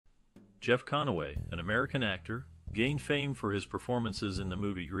Jeff Conaway, an American actor, gained fame for his performances in the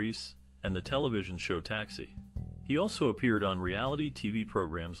movie Grease and the television show Taxi. He also appeared on reality TV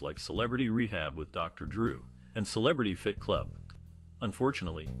programs like Celebrity Rehab with Dr. Drew and Celebrity Fit Club.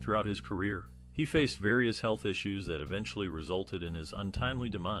 Unfortunately, throughout his career, he faced various health issues that eventually resulted in his untimely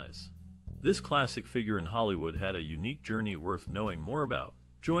demise. This classic figure in Hollywood had a unique journey worth knowing more about.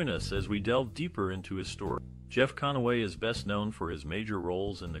 Join us as we delve deeper into his story. Jeff Conaway is best known for his major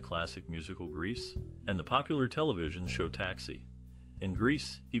roles in the classic musical Grease and the popular television show Taxi. In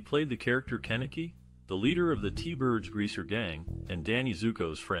Grease, he played the character Kennicky, the leader of the T-Birds greaser gang and Danny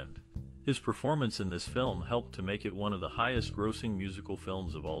Zuko's friend. His performance in this film helped to make it one of the highest-grossing musical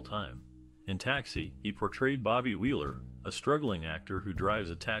films of all time. In Taxi, he portrayed Bobby Wheeler, a struggling actor who drives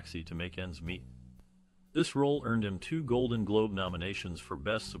a taxi to make ends meet. This role earned him 2 Golden Globe nominations for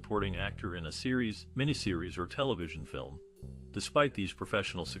Best Supporting Actor in a Series, Miniseries, or Television Film. Despite these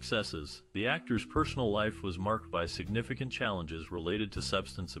professional successes, the actor's personal life was marked by significant challenges related to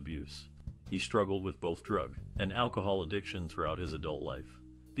substance abuse. He struggled with both drug and alcohol addiction throughout his adult life.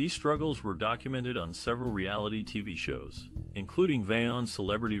 These struggles were documented on several reality TV shows, including Vaon's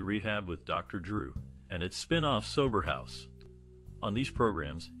Celebrity Rehab with Dr. Drew and its spin-off Sober House. On these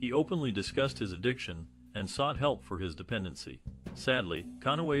programs, he openly discussed his addiction and sought help for his dependency. Sadly,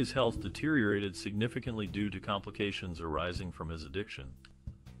 Conaway's health deteriorated significantly due to complications arising from his addiction.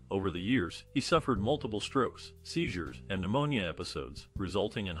 Over the years, he suffered multiple strokes, seizures, and pneumonia episodes,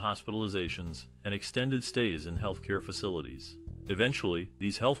 resulting in hospitalizations and extended stays in healthcare facilities. Eventually,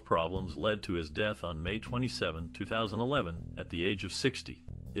 these health problems led to his death on May 27, 2011, at the age of 60.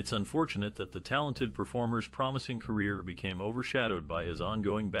 It's unfortunate that the talented performer's promising career became overshadowed by his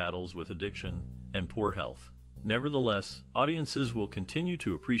ongoing battles with addiction and poor health. Nevertheless, audiences will continue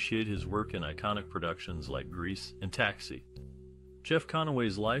to appreciate his work in iconic productions like Grease and Taxi. Jeff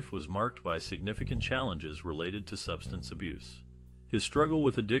Conaway's life was marked by significant challenges related to substance abuse. His struggle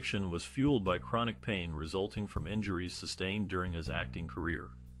with addiction was fueled by chronic pain resulting from injuries sustained during his acting career.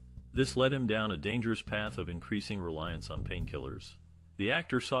 This led him down a dangerous path of increasing reliance on painkillers. The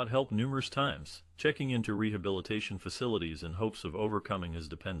actor sought help numerous times, checking into rehabilitation facilities in hopes of overcoming his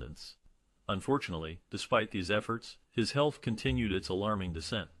dependence. Unfortunately, despite these efforts, his health continued its alarming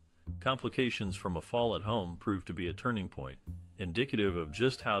descent. Complications from a fall at home proved to be a turning point, indicative of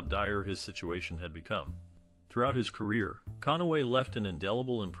just how dire his situation had become. Throughout his career, Conaway left an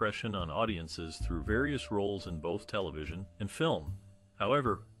indelible impression on audiences through various roles in both television and film.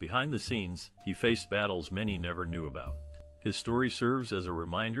 However, behind the scenes, he faced battles many never knew about. His story serves as a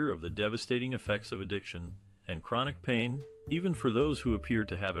reminder of the devastating effects of addiction and chronic pain, even for those who appear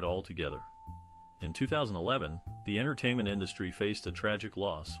to have it all together. In 2011, the entertainment industry faced a tragic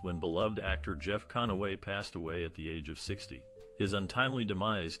loss when beloved actor Jeff Conaway passed away at the age of 60. His untimely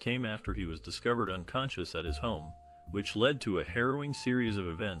demise came after he was discovered unconscious at his home, which led to a harrowing series of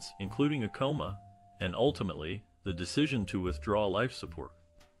events, including a coma, and ultimately, the decision to withdraw life support.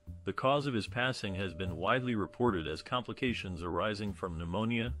 The cause of his passing has been widely reported as complications arising from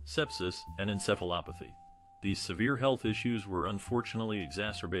pneumonia, sepsis, and encephalopathy. These severe health issues were unfortunately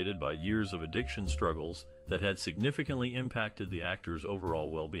exacerbated by years of addiction struggles that had significantly impacted the actor's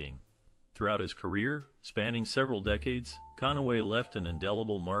overall well-being. Throughout his career, spanning several decades, Conaway left an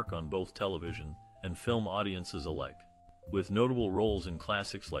indelible mark on both television and film audiences alike. With notable roles in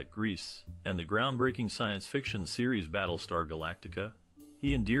classics like Grease and the groundbreaking science fiction series Battlestar Galactica,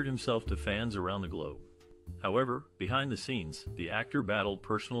 he endeared himself to fans around the globe. However, behind the scenes, the actor battled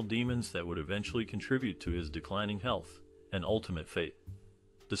personal demons that would eventually contribute to his declining health and ultimate fate.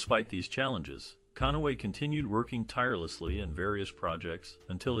 Despite these challenges, Conaway continued working tirelessly in various projects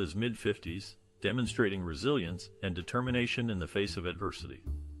until his mid-50s, demonstrating resilience and determination in the face of adversity.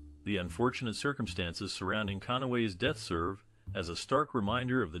 The unfortunate circumstances surrounding Conaway's death serve as a stark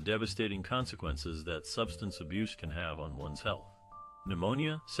reminder of the devastating consequences that substance abuse can have on one's health.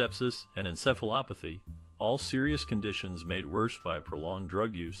 Pneumonia, sepsis, and encephalopathy, all serious conditions made worse by prolonged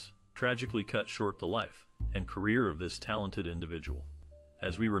drug use, tragically cut short the life and career of this talented individual.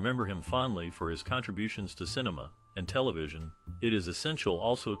 As we remember him fondly for his contributions to cinema and television, it is essential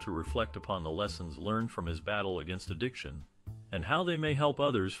also to reflect upon the lessons learned from his battle against addiction and how they may help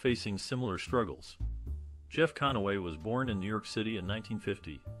others facing similar struggles. Jeff Conaway was born in New York City in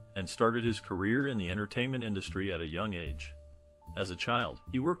 1950 and started his career in the entertainment industry at a young age. As a child,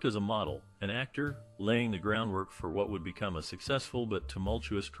 he worked as a model and actor, laying the groundwork for what would become a successful but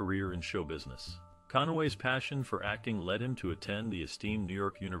tumultuous career in show business. Conaway's passion for acting led him to attend the esteemed New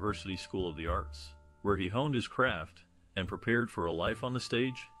York University School of the Arts, where he honed his craft and prepared for a life on the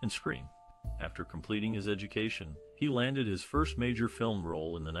stage and screen. After completing his education, he landed his first major film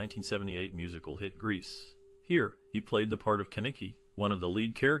role in the 1978 musical hit Grease. Here, he played the part of Kenickie, one of the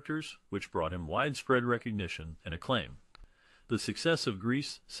lead characters, which brought him widespread recognition and acclaim. The success of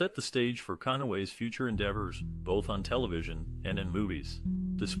Grease set the stage for Conaways' future endeavors, both on television and in movies.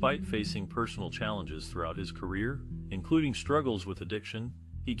 Despite facing personal challenges throughout his career, including struggles with addiction,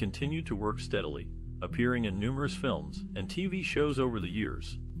 he continued to work steadily, appearing in numerous films and TV shows over the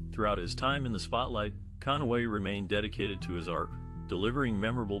years. Throughout his time in the spotlight, Conaway remained dedicated to his art, delivering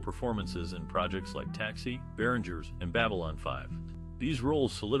memorable performances in projects like Taxi, Berenger's, and Babylon 5. These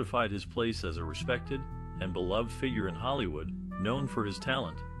roles solidified his place as a respected and beloved figure in Hollywood, known for his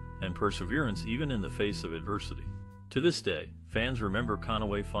talent and perseverance even in the face of adversity. To this day, fans remember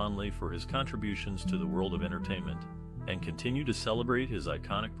Conaway fondly for his contributions to the world of entertainment and continue to celebrate his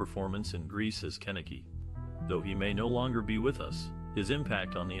iconic performance in Grease as Kenickie. Though he may no longer be with us, his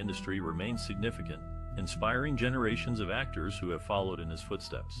impact on the industry remains significant, inspiring generations of actors who have followed in his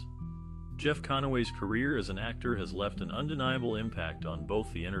footsteps. Jeff Conaway's career as an actor has left an undeniable impact on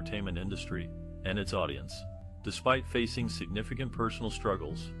both the entertainment industry and its audience. Despite facing significant personal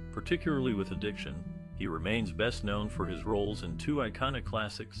struggles, particularly with addiction, he remains best known for his roles in two iconic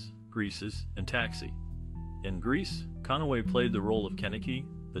classics, Grease and Taxi. In Grease, Conaway played the role of Kenickie,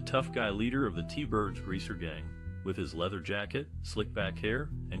 the tough guy leader of the T-Birds greaser gang. With his leather jacket, slick-back hair,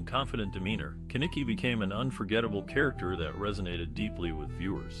 and confident demeanor, Kenickie became an unforgettable character that resonated deeply with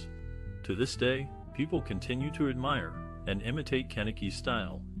viewers. To this day, people continue to admire and imitate Kenickie's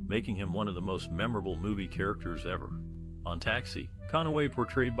style, making him one of the most memorable movie characters ever. On Taxi, Conaway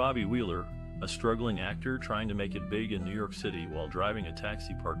portrayed Bobby Wheeler, a struggling actor trying to make it big in New York City while driving a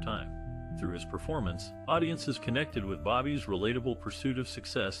taxi part-time. Through his performance, audiences connected with Bobby's relatable pursuit of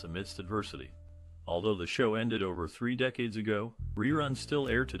success amidst adversity. Although the show ended over 3 decades ago, reruns still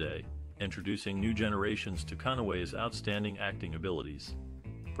air today, introducing new generations to Conaway's outstanding acting abilities.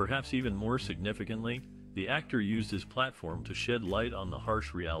 Perhaps even more significantly, the actor used his platform to shed light on the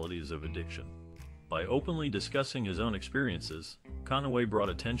harsh realities of addiction. By openly discussing his own experiences, Conaway brought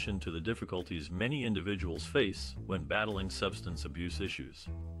attention to the difficulties many individuals face when battling substance abuse issues.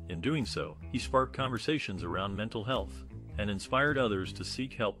 In doing so, he sparked conversations around mental health and inspired others to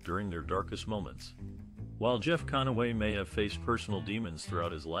seek help during their darkest moments. While Jeff Conaway may have faced personal demons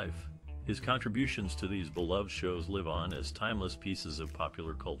throughout his life, his contributions to these beloved shows live on as timeless pieces of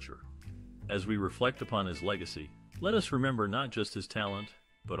popular culture. As we reflect upon his legacy, let us remember not just his talent,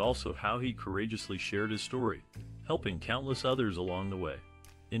 but also how he courageously shared his story, helping countless others along the way.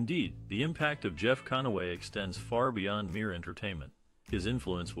 Indeed, the impact of Jeff Conaway extends far beyond mere entertainment. His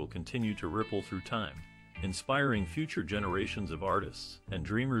influence will continue to ripple through time, inspiring future generations of artists and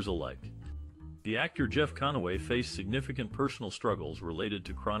dreamers alike. The actor Jeff Conaway faced significant personal struggles related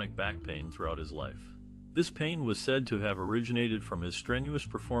to chronic back pain throughout his life. This pain was said to have originated from his strenuous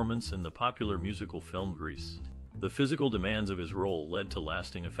performance in the popular musical film Grease. The physical demands of his role led to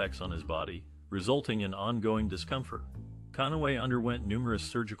lasting effects on his body, resulting in ongoing discomfort. Conaway underwent numerous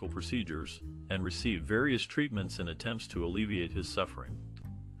surgical procedures and received various treatments in attempts to alleviate his suffering.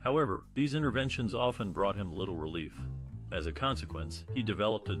 However, these interventions often brought him little relief. As a consequence, he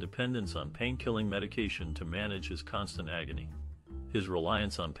developed a dependence on pain-killing medication to manage his constant agony. His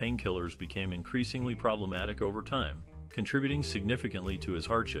reliance on painkillers became increasingly problematic over time, contributing significantly to his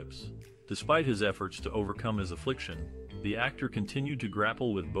hardships. Despite his efforts to overcome his affliction, the actor continued to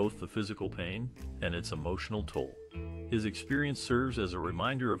grapple with both the physical pain and its emotional toll. His experience serves as a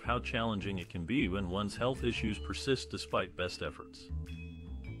reminder of how challenging it can be when one's health issues persist despite best efforts.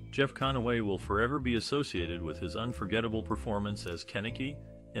 Jeff Conaway will forever be associated with his unforgettable performance as Kenickie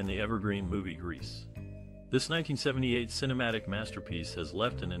in the evergreen movie Grease. This 1978 cinematic masterpiece has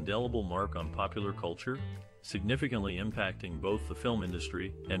left an indelible mark on popular culture, significantly impacting both the film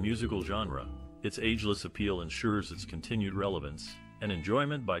industry and musical genre. Its ageless appeal ensures its continued relevance and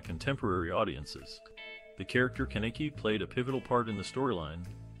enjoyment by contemporary audiences. The character Kenickie played a pivotal part in the storyline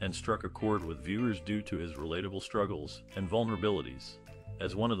and struck a chord with viewers due to his relatable struggles and vulnerabilities.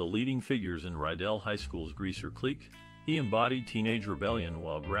 As one of the leading figures in Rydell High School's greaser clique, he embodied teenage rebellion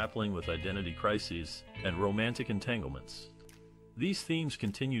while grappling with identity crises and romantic entanglements. These themes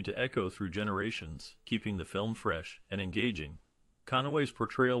continue to echo through generations, keeping the film fresh and engaging. Conaway's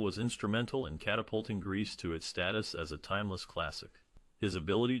portrayal was instrumental in catapulting Grease to its status as a timeless classic. His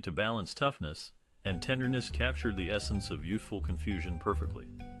ability to balance toughness and tenderness captured the essence of youthful confusion perfectly.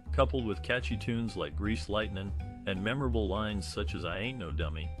 Coupled with catchy tunes like Grease Lightnin' and memorable lines such as "I Ain't No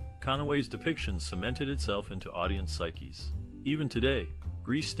Dummy," Conaway's depiction cemented itself into audience psyches. Even today,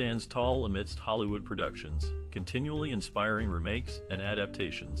 Grease stands tall amidst Hollywood productions, continually inspiring remakes and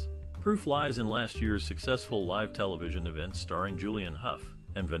adaptations. Proof lies in last year's successful live television event starring Julian Hough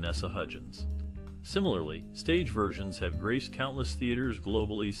and Vanessa Hudgens. Similarly, stage versions have graced countless theaters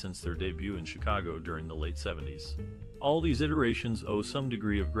globally since their debut in Chicago during the late 70s. All these iterations owe some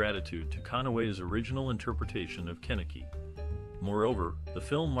degree of gratitude to Conaways' original interpretation of Kenickie. Moreover, the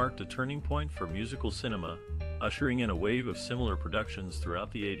film marked a turning point for musical cinema, ushering in a wave of similar productions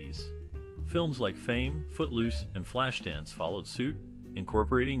throughout the 80s. Films like Fame, Footloose, and Flashdance followed suit,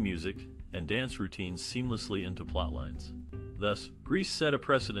 incorporating music and dance routines seamlessly into plotlines. Thus, Grease set a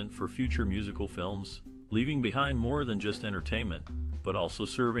precedent for future musical films, leaving behind more than just entertainment, but also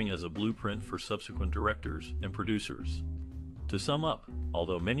serving as a blueprint for subsequent directors and producers. To sum up,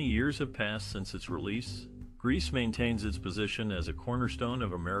 although many years have passed since its release, Grease maintains its position as a cornerstone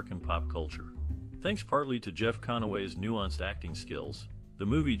of American pop culture. Thanks partly to Jeff Conaway's nuanced acting skills, the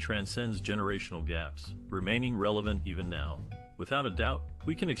movie transcends generational gaps, remaining relevant even now. Without a doubt,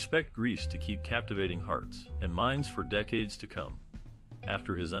 we can expect Grease to keep captivating hearts and minds for decades to come.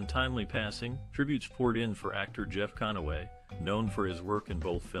 After his untimely passing, tributes poured in for actor Jeff Conaway, known for his work in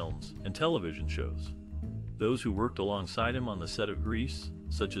both films and television shows. Those who worked alongside him on the set of Grease,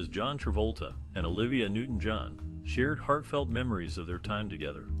 such as John Travolta and Olivia Newton-John, shared heartfelt memories of their time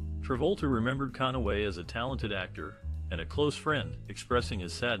together. Travolta remembered Conaway as a talented actor and a close friend, expressing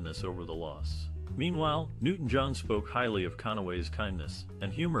his sadness over the loss. Meanwhile, Newton-John spoke highly of Conaway's kindness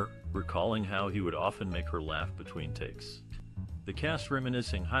and humor, recalling how he would often make her laugh between takes. The cast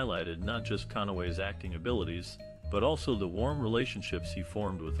reminiscing highlighted not just Conaway's acting abilities, but also the warm relationships he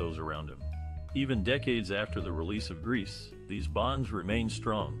formed with those around him. Even decades after the release of Grease, these bonds remain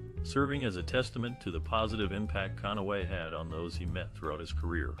strong, serving as a testament to the positive impact Conaway had on those he met throughout his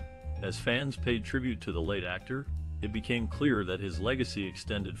career. As fans paid tribute to the late actor, it became clear that his legacy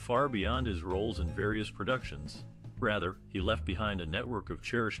extended far beyond his roles in various productions. Rather, he left behind a network of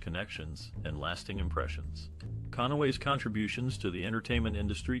cherished connections and lasting impressions. Conaway's contributions to the entertainment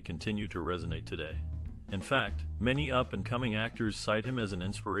industry continue to resonate today. In fact, many up-and-coming actors cite him as an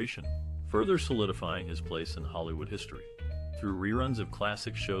inspiration, further solidifying his place in Hollywood history. Through reruns of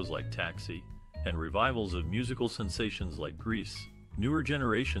classic shows like Taxi and revivals of musical sensations like Grease, newer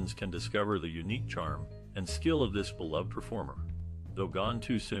generations can discover the unique charm and skill of this beloved performer. Though gone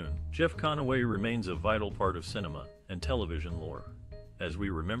too soon, Jeff Conaway remains a vital part of cinema and television lore. As we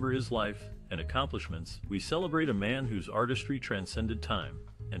remember his life and accomplishments, we celebrate a man whose artistry transcended time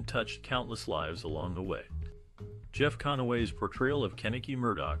and touched countless lives along the way. Jeff Conaway's portrayal of Kenickie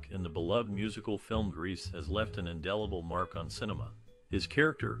Murdoch in the beloved musical film Grease has left an indelible mark on cinema. His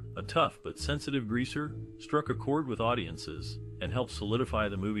character, a tough but sensitive greaser, struck a chord with audiences and helped solidify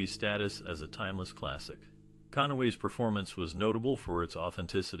the movie's status as a timeless classic. Conaway's performance was notable for its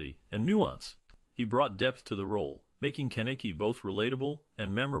authenticity and nuance. He brought depth to the role, making Kenickie both relatable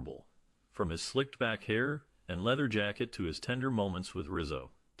and memorable. From his slicked-back hair and leather jacket to his tender moments with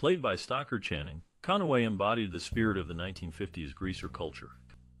Rizzo, played by Stockard Channing, Conaway embodied the spirit of the 1950s greaser culture.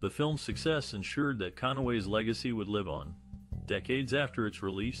 The film's success ensured that Conaway's legacy would live on. Decades after its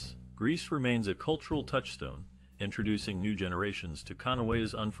release, Grease remains a cultural touchstone, introducing new generations to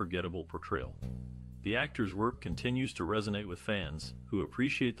Conaway's unforgettable portrayal. The actor's work continues to resonate with fans, who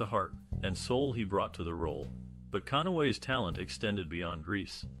appreciate the heart and soul he brought to the role. But Conaway's talent extended beyond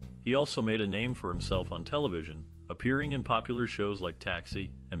Grease. He also made a name for himself on television, appearing in popular shows like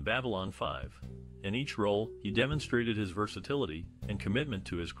Taxi and Babylon 5. In each role, he demonstrated his versatility and commitment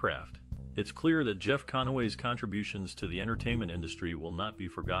to his craft. It's clear that Jeff Conaway's contributions to the entertainment industry will not be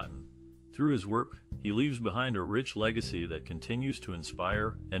forgotten. Through his work, he leaves behind a rich legacy that continues to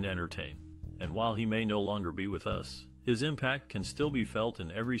inspire and entertain. And while he may no longer be with us, his impact can still be felt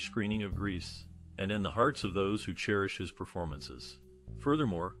in every screening of Grease, and in the hearts of those who cherish his performances.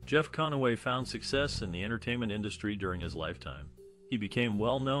 Furthermore, Jeff Conaway found success in the entertainment industry during his lifetime. He became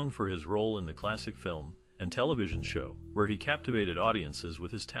well known for his role in the classic film and television show, where he captivated audiences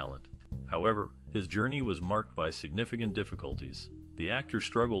with his talent. However, his journey was marked by significant difficulties. The actor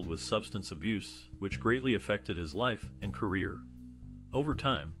struggled with substance abuse, which greatly affected his life and career. Over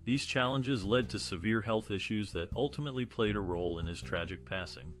time, these challenges led to severe health issues that ultimately played a role in his tragic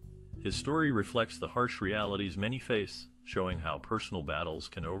passing. His story reflects the harsh realities many face, showing how personal battles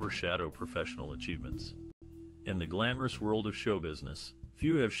can overshadow professional achievements. In the glamorous world of show business,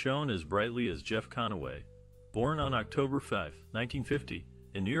 few have shone as brightly as Jeff Conaway. Born on October 5, 1950,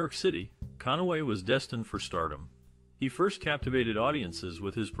 in New York City, Conaway was destined for stardom. He first captivated audiences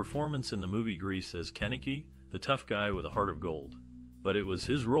with his performance in the movie Grease as Kenickie, the tough guy with a heart of gold. But it was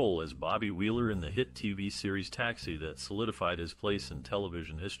his role as Bobby Wheeler in the hit TV series Taxi that solidified his place in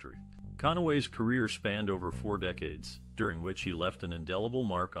television history. Conaway's career spanned over 4 decades, during which he left an indelible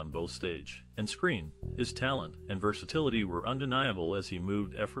mark on both stage and screen. His talent and versatility were undeniable as he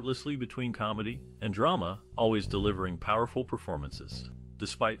moved effortlessly between comedy and drama, always delivering powerful performances.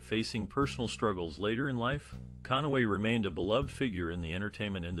 Despite facing personal struggles later in life, Conaway remained a beloved figure in the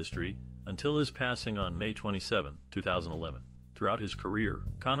entertainment industry until his passing on May 27, 2011. Throughout his career,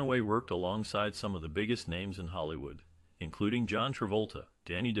 Conaway worked alongside some of the biggest names in Hollywood, including John Travolta,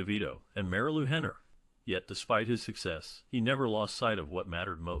 Danny DeVito, and Marilu Henner. Yet despite his success, he never lost sight of what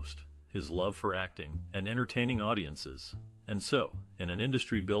mattered most: his love for acting and entertaining audiences. And so, in an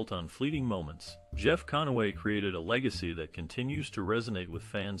industry built on fleeting moments, Jeff Conaway created a legacy that continues to resonate with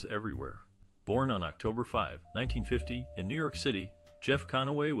fans everywhere. Born on October 5, 1950, in New York City, Jeff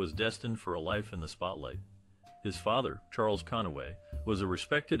Conaway was destined for a life in the spotlight. His father, Charles Conaway, was a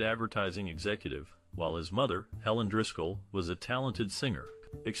respected advertising executive, while his mother, Helen Driscoll, was a talented singer.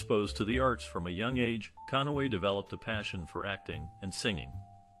 Exposed to the arts from a young age, Conaway developed a passion for acting and singing.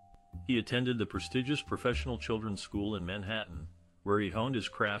 He attended the prestigious Professional Children's School in Manhattan, where he honed his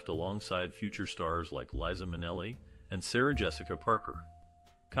craft alongside future stars like Liza Minnelli and Sarah Jessica Parker.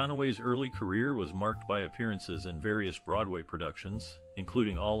 Conaway's early career was marked by appearances in various Broadway productions,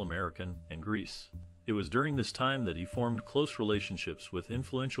 including All American and Grease. It was during this time that he formed close relationships with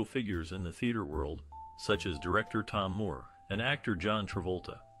influential figures in the theater world, such as director Tom Moore and actor John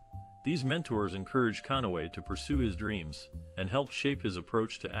Travolta. These mentors encouraged Conaway to pursue his dreams and helped shape his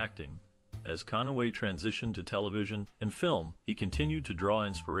approach to acting. As Conaway transitioned to television and film, he continued to draw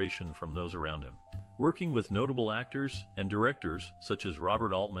inspiration from those around him. Working with notable actors and directors such as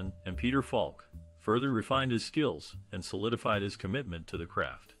Robert Altman and Peter Falk, further refined his skills and solidified his commitment to the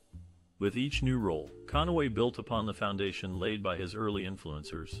craft. With each new role, Conaway built upon the foundation laid by his early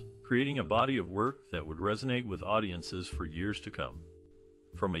influencers, creating a body of work that would resonate with audiences for years to come.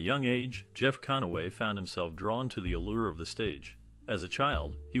 From a young age, Jeff Conaway found himself drawn to the allure of the stage. As a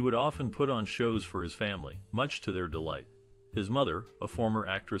child, he would often put on shows for his family, much to their delight. His mother, a former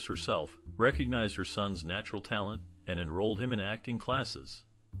actress herself, recognized her son's natural talent and enrolled him in acting classes.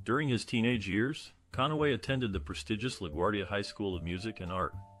 During his teenage years, Conaway attended the prestigious LaGuardia High School of Music and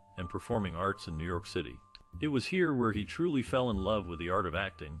Art and Performing Arts in New York City. It was here where he truly fell in love with the art of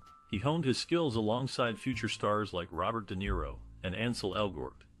acting. He honed his skills alongside future stars like Robert De Niro and Ansel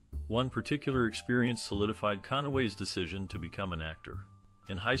Elgort. One particular experience solidified Conaway's decision to become an actor.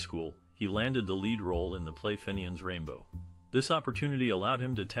 In high school, he landed the lead role in the play Finian's Rainbow. This opportunity allowed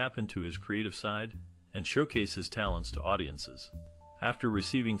him to tap into his creative side and showcase his talents to audiences. After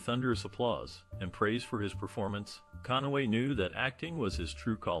receiving thunderous applause and praise for his performance, Conaway knew that acting was his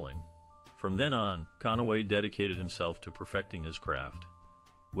true calling. From then on, Conaway dedicated himself to perfecting his craft.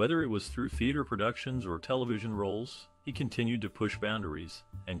 Whether it was through theater productions or television roles, he continued to push boundaries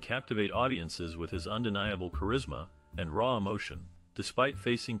and captivate audiences with his undeniable charisma and raw emotion. Despite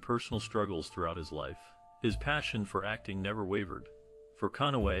facing personal struggles throughout his life, his passion for acting never wavered. For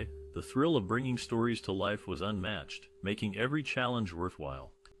Conaway, the thrill of bringing stories to life was unmatched, making every challenge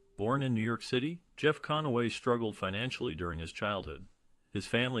worthwhile. Born in New York City, Jeff Conaway struggled financially during his childhood. His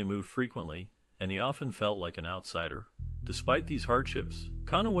family moved frequently, and he often felt like an outsider. Despite these hardships,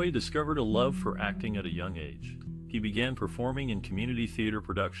 Conaway discovered a love for acting at a young age. He began performing in community theater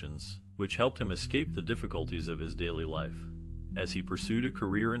productions, which helped him escape the difficulties of his daily life. As he pursued a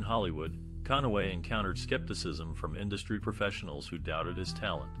career in Hollywood, Conaway encountered skepticism from industry professionals who doubted his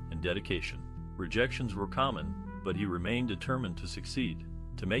talent and dedication. Rejections were common, but he remained determined to succeed.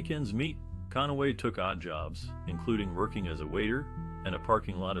 To make ends meet, Conaway took odd jobs, including working as a waiter and a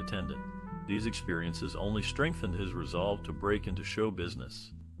parking lot attendant. These experiences only strengthened his resolve to break into show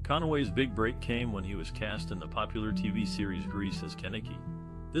business. Conaway's big break came when he was cast in the popular TV series Grease as Kenickie.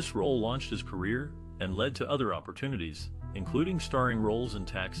 This role launched his career and led to other opportunities, including starring roles in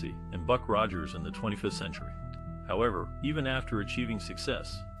Taxi and Buck Rogers in the 25th Century. However, even after achieving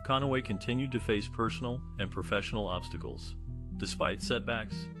success, Conaway continued to face personal and professional obstacles. Despite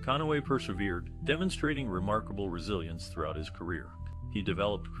setbacks, Conaway persevered, demonstrating remarkable resilience throughout his career. He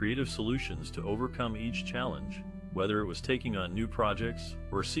developed creative solutions to overcome each challenge, whether it was taking on new projects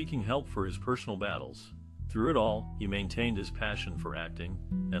or seeking help for his personal battles. Through it all, he maintained his passion for acting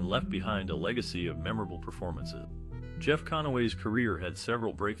and left behind a legacy of memorable performances. Jeff Conaway's career had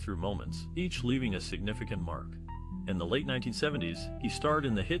several breakthrough moments, each leaving a significant mark. In the late 1970s, he starred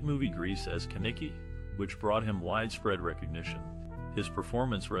in the hit movie Grease as Kenickie, which brought him widespread recognition. His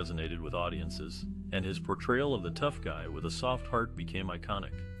performance resonated with audiences, and his portrayal of the tough guy with a soft heart became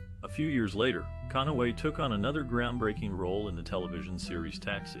iconic. A few years later, Conaway took on another groundbreaking role in the television series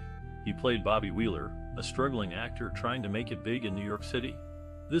Taxi. He played Bobby Wheeler, a struggling actor trying to make it big in New York City.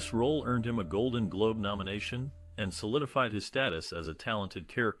 This role earned him a Golden Globe nomination and solidified his status as a talented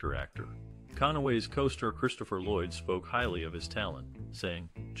character actor. Conaways co-star Christopher Lloyd spoke highly of his talent, saying,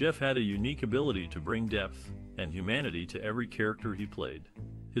 "Jeff had a unique ability to bring depth and humanity to every character he played.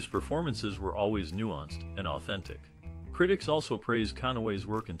 His performances were always nuanced and authentic." Critics also praised Conaways'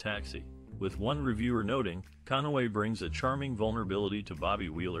 work in Taxi, with one reviewer noting, "Conaway brings a charming vulnerability to Bobby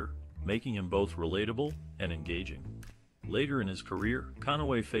Wheeler, making him both relatable and engaging." Later in his career,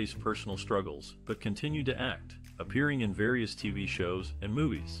 Conaway faced personal struggles, but continued to act, appearing in various TV shows and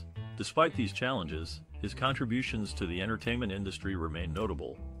movies. Despite these challenges, his contributions to the entertainment industry remain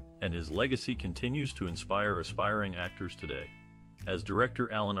notable, and his legacy continues to inspire aspiring actors today. As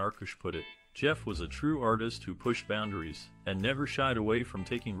director Alan Arkush put it, "Jeff was a true artist who pushed boundaries and never shied away from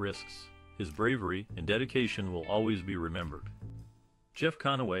taking risks. His bravery and dedication will always be remembered." Jeff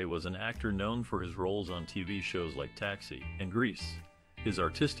Conaway was an actor known for his roles on TV shows like Taxi and Grease. His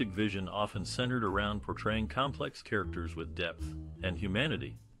artistic vision often centered around portraying complex characters with depth and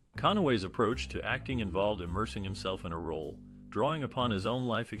humanity. Conaway's approach to acting involved immersing himself in a role, drawing upon his own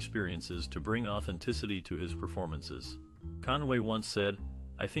life experiences to bring authenticity to his performances. Conaway once said,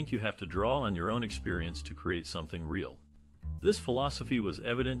 "I think you have to draw on your own experience to create something real." This philosophy was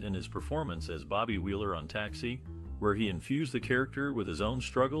evident in his performance as Bobby Wheeler on Taxi, where he infused the character with his own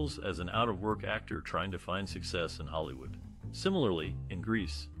struggles as an out-of-work actor trying to find success in Hollywood. Similarly, in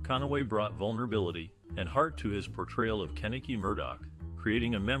Grease, Conaway brought vulnerability and heart to his portrayal of Kennedy Murdoch,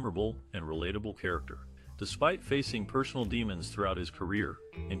 creating a memorable and relatable character. Despite facing personal demons throughout his career,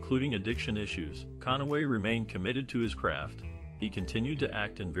 including addiction issues, Conaway remained committed to his craft. He continued to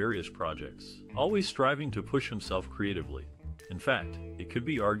act in various projects, always striving to push himself creatively. In fact, it could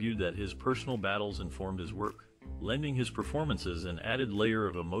be argued that his personal battles informed his work, lending his performances an added layer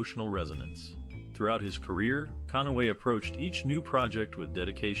of emotional resonance. Throughout his career, Conaway approached each new project with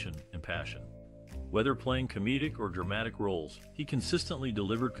dedication and passion. Whether playing comedic or dramatic roles, he consistently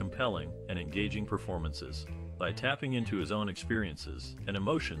delivered compelling and engaging performances. By tapping into his own experiences and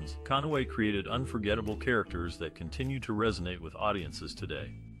emotions, Conaway created unforgettable characters that continue to resonate with audiences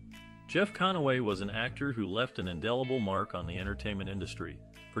today. Jeff Conaway was an actor who left an indelible mark on the entertainment industry,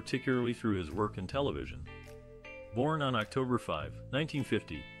 particularly through his work in television. Born on October 5,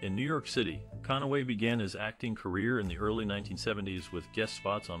 1950, in New York City, Conaway began his acting career in the early 1970s with guest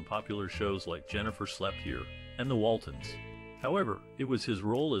spots on popular shows like Jennifer Slept Here and The Waltons. However, it was his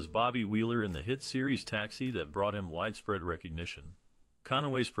role as Bobby Wheeler in the hit series Taxi that brought him widespread recognition.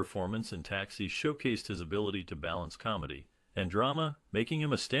 Conaway's performance in Taxi showcased his ability to balance comedy and drama, making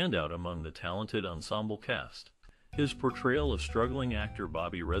him a standout among the talented ensemble cast. His portrayal of struggling actor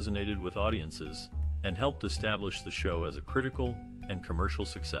Bobby resonated with audiences and helped establish the show as a critical and commercial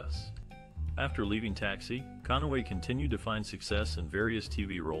success. After leaving Taxi, Conaway continued to find success in various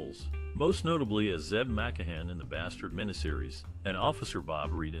TV roles, most notably as Zeb McCahan in the Bastard miniseries and Officer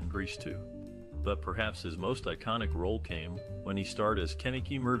Bob Reed in Grease 2. But perhaps his most iconic role came when he starred as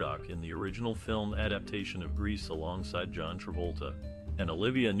Kennedy Murdoch in the original film adaptation of Grease alongside John Travolta and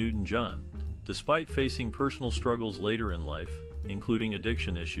Olivia Newton-John. Despite facing personal struggles later in life, including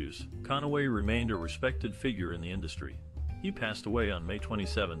addiction issues, Conaway remained a respected figure in the industry. He passed away on May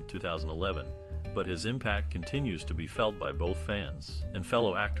 27, 2011, but his impact continues to be felt by both fans and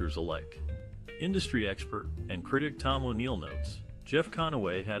fellow actors alike. Industry expert and critic Tom O'Neill notes, Jeff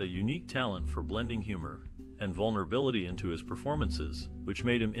Conaway had a unique talent for blending humor and vulnerability into his performances, which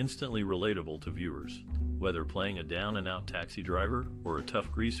made him instantly relatable to viewers. Whether playing a down-and-out taxi driver or a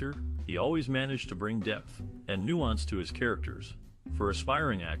tough greaser, he always managed to bring depth and nuance to his characters. For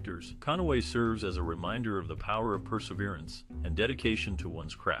aspiring actors, Conaway serves as a reminder of the power of perseverance and dedication to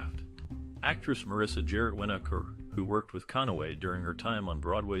one's craft. Actress Marissa Jarrett Winokur, who worked with Conaway during her time on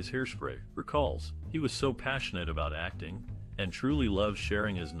Broadway's Hairspray, recalls, "He was so passionate about acting and truly loved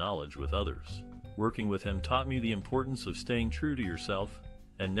sharing his knowledge with others. Working with him taught me the importance of staying true to yourself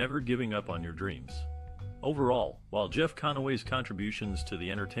and never giving up on your dreams." Overall, while Jeff Conaway's contributions to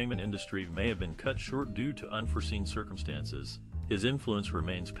the entertainment industry may have been cut short due to unforeseen circumstances, his influence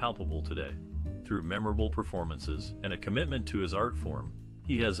remains palpable today. Through memorable performances and a commitment to his art form,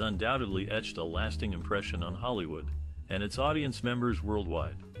 he has undoubtedly etched a lasting impression on Hollywood and its audience members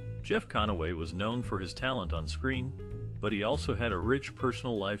worldwide. Jeff Conaway was known for his talent on screen, but he also had a rich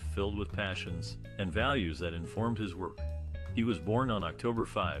personal life filled with passions and values that informed his work. He was born on October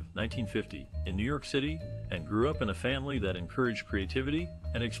 5, 1950, in New York City and grew up in a family that encouraged creativity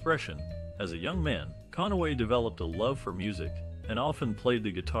and expression. As a young man, Conaway developed a love for music and often played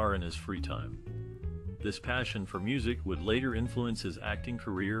the guitar in his free time. This passion for music would later influence his acting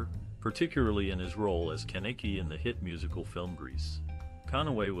career, particularly in his role as Kennedy in the hit musical film Grease.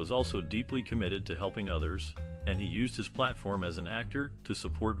 Conaway was also deeply committed to helping others, and he used his platform as an actor to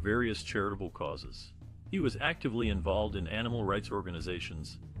support various charitable causes. He was actively involved in animal rights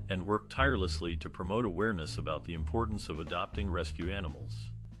organizations and worked tirelessly to promote awareness about the importance of adopting rescue animals.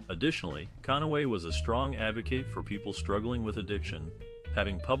 Additionally, Conaway was a strong advocate for people struggling with addiction,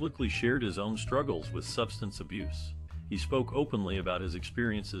 having publicly shared his own struggles with substance abuse. He spoke openly about his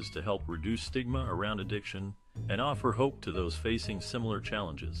experiences to help reduce stigma around addiction and offer hope to those facing similar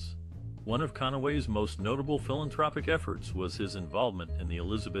challenges. One of Conaway's most notable philanthropic efforts was his involvement in the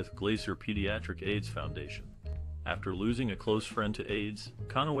Elizabeth Glaser Pediatric AIDS Foundation. After losing a close friend to AIDS,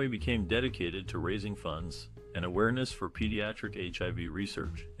 Conaway became dedicated to raising funds and awareness for pediatric HIV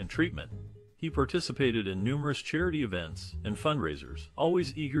research and treatment. He participated in numerous charity events and fundraisers,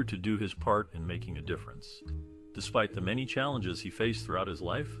 always eager to do his part in making a difference. Despite the many challenges he faced throughout his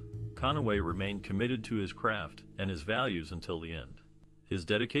life, Conaway remained committed to his craft and his values until the end. His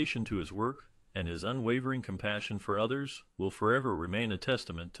dedication to his work and his unwavering compassion for others will forever remain a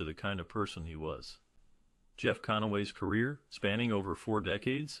testament to the kind of person he was. Jeff Conaway's career, spanning over 4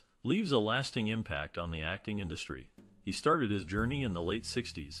 decades, leaves a lasting impact on the acting industry. He started his journey in the late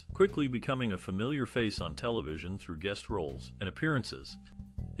 60s, quickly becoming a familiar face on television through guest roles and appearances.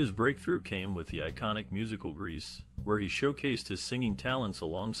 His breakthrough came with the iconic musical Grease, where he showcased his singing talents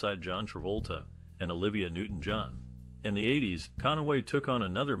alongside John Travolta and Olivia Newton-John. In the 80s, Conaway took on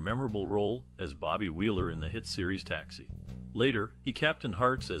another memorable role as Bobby Wheeler in the hit series Taxi. Later, he captained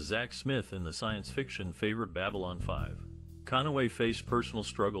hearts as Zach Smith in the science fiction favorite Babylon 5. Conaway faced personal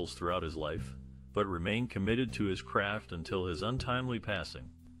struggles throughout his life, but remained committed to his craft until his untimely passing.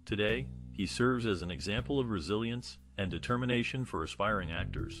 Today, he serves as an example of resilience and determination for aspiring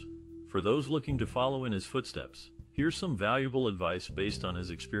actors. For those looking to follow in his footsteps, here's some valuable advice based on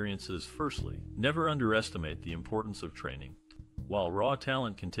his experiences. Firstly, never underestimate the importance of training. While raw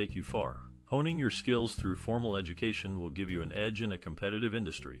talent can take you far, honing your skills through formal education will give you an edge in a competitive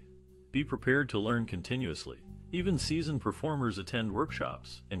industry. Be prepared to learn continuously. Even seasoned performers attend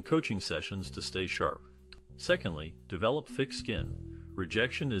workshops and coaching sessions to stay sharp. Secondly, develop thick skin.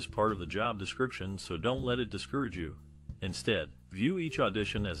 Rejection is part of the job description, so don't let it discourage you. Instead, view each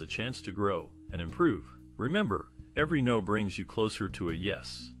audition as a chance to grow and improve. Remember, every no brings you closer to a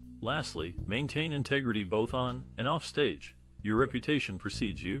yes. Lastly, maintain integrity both on and off stage. Your reputation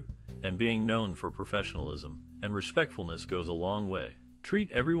precedes you, and being known for professionalism and respectfulness goes a long way.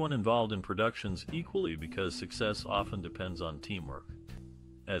 Treat everyone involved in productions equally because success often depends on teamwork.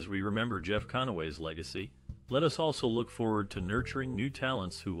 As we remember Jeff Conaway's legacy, let us also look forward to nurturing new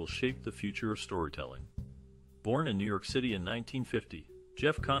talents who will shape the future of storytelling. Born in New York City in 1950,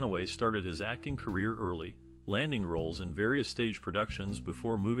 Jeff Conaway started his acting career early, landing roles in various stage productions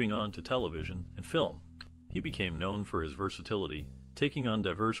before moving on to television and film. He became known for his versatility, taking on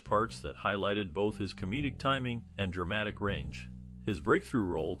diverse parts that highlighted both his comedic timing and dramatic range. His breakthrough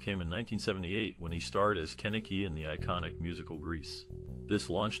role came in 1978 when he starred as Kenickie in the iconic musical Grease. This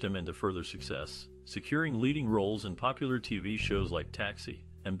launched him into further success, securing leading roles in popular TV shows like Taxi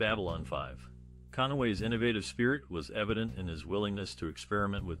and Babylon 5. Conaway's innovative spirit was evident in his willingness to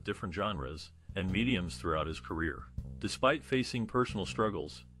experiment with different genres and mediums throughout his career. Despite facing personal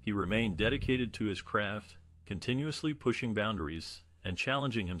struggles, he remained dedicated to his craft, continuously pushing boundaries and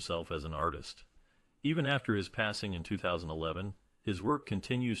challenging himself as an artist. Even after his passing in 2011, his work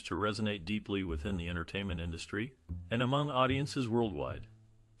continues to resonate deeply within the entertainment industry and among audiences worldwide.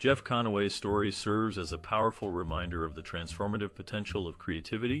 Jeff Conaway's story serves as a powerful reminder of the transformative potential of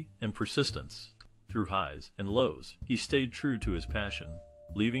creativity and persistence. Through highs and lows, he stayed true to his passion,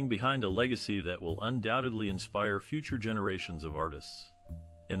 leaving behind a legacy that will undoubtedly inspire future generations of artists.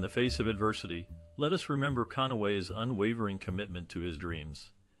 In the face of adversity, let us remember Conaway's unwavering commitment to his dreams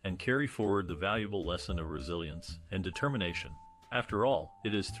and carry forward the valuable lesson of resilience and determination. After all,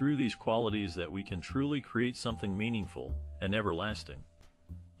 it is through these qualities that we can truly create something meaningful and everlasting.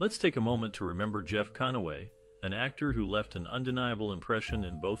 Let's take a moment to remember Jeff Conaway, an actor who left an undeniable impression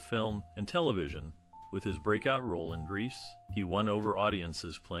in both film and television. With his breakout role in Grease, he won over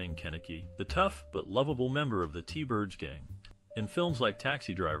audiences playing Kenickie, the tough but lovable member of the T-Birds gang. In films like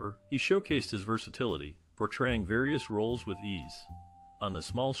Taxi Driver, he showcased his versatility, portraying various roles with ease. On the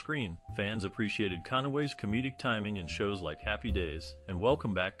small screen, fans appreciated Conaway's comedic timing in shows like Happy Days and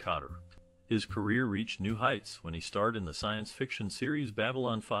Welcome Back, Kotter. His career reached new heights when he starred in the science fiction series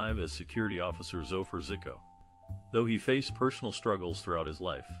Babylon 5 as security officer Zofar Zicko. Though he faced personal struggles throughout his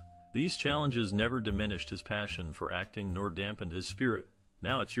life, these challenges never diminished his passion for acting nor dampened his spirit.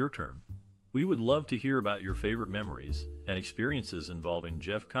 Now it's your turn. We would love to hear about your favorite memories and experiences involving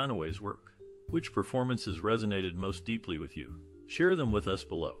Jeff Conaway's work. Which performances resonated most deeply with you? Share them with us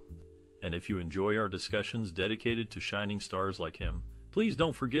below. And if you enjoy our discussions dedicated to shining stars like him, please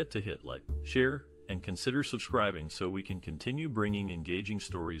don't forget to hit like, share, and consider subscribing so we can continue bringing engaging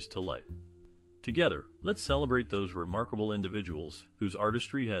stories to light. Together, let's celebrate those remarkable individuals whose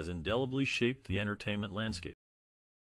artistry has indelibly shaped the entertainment landscape.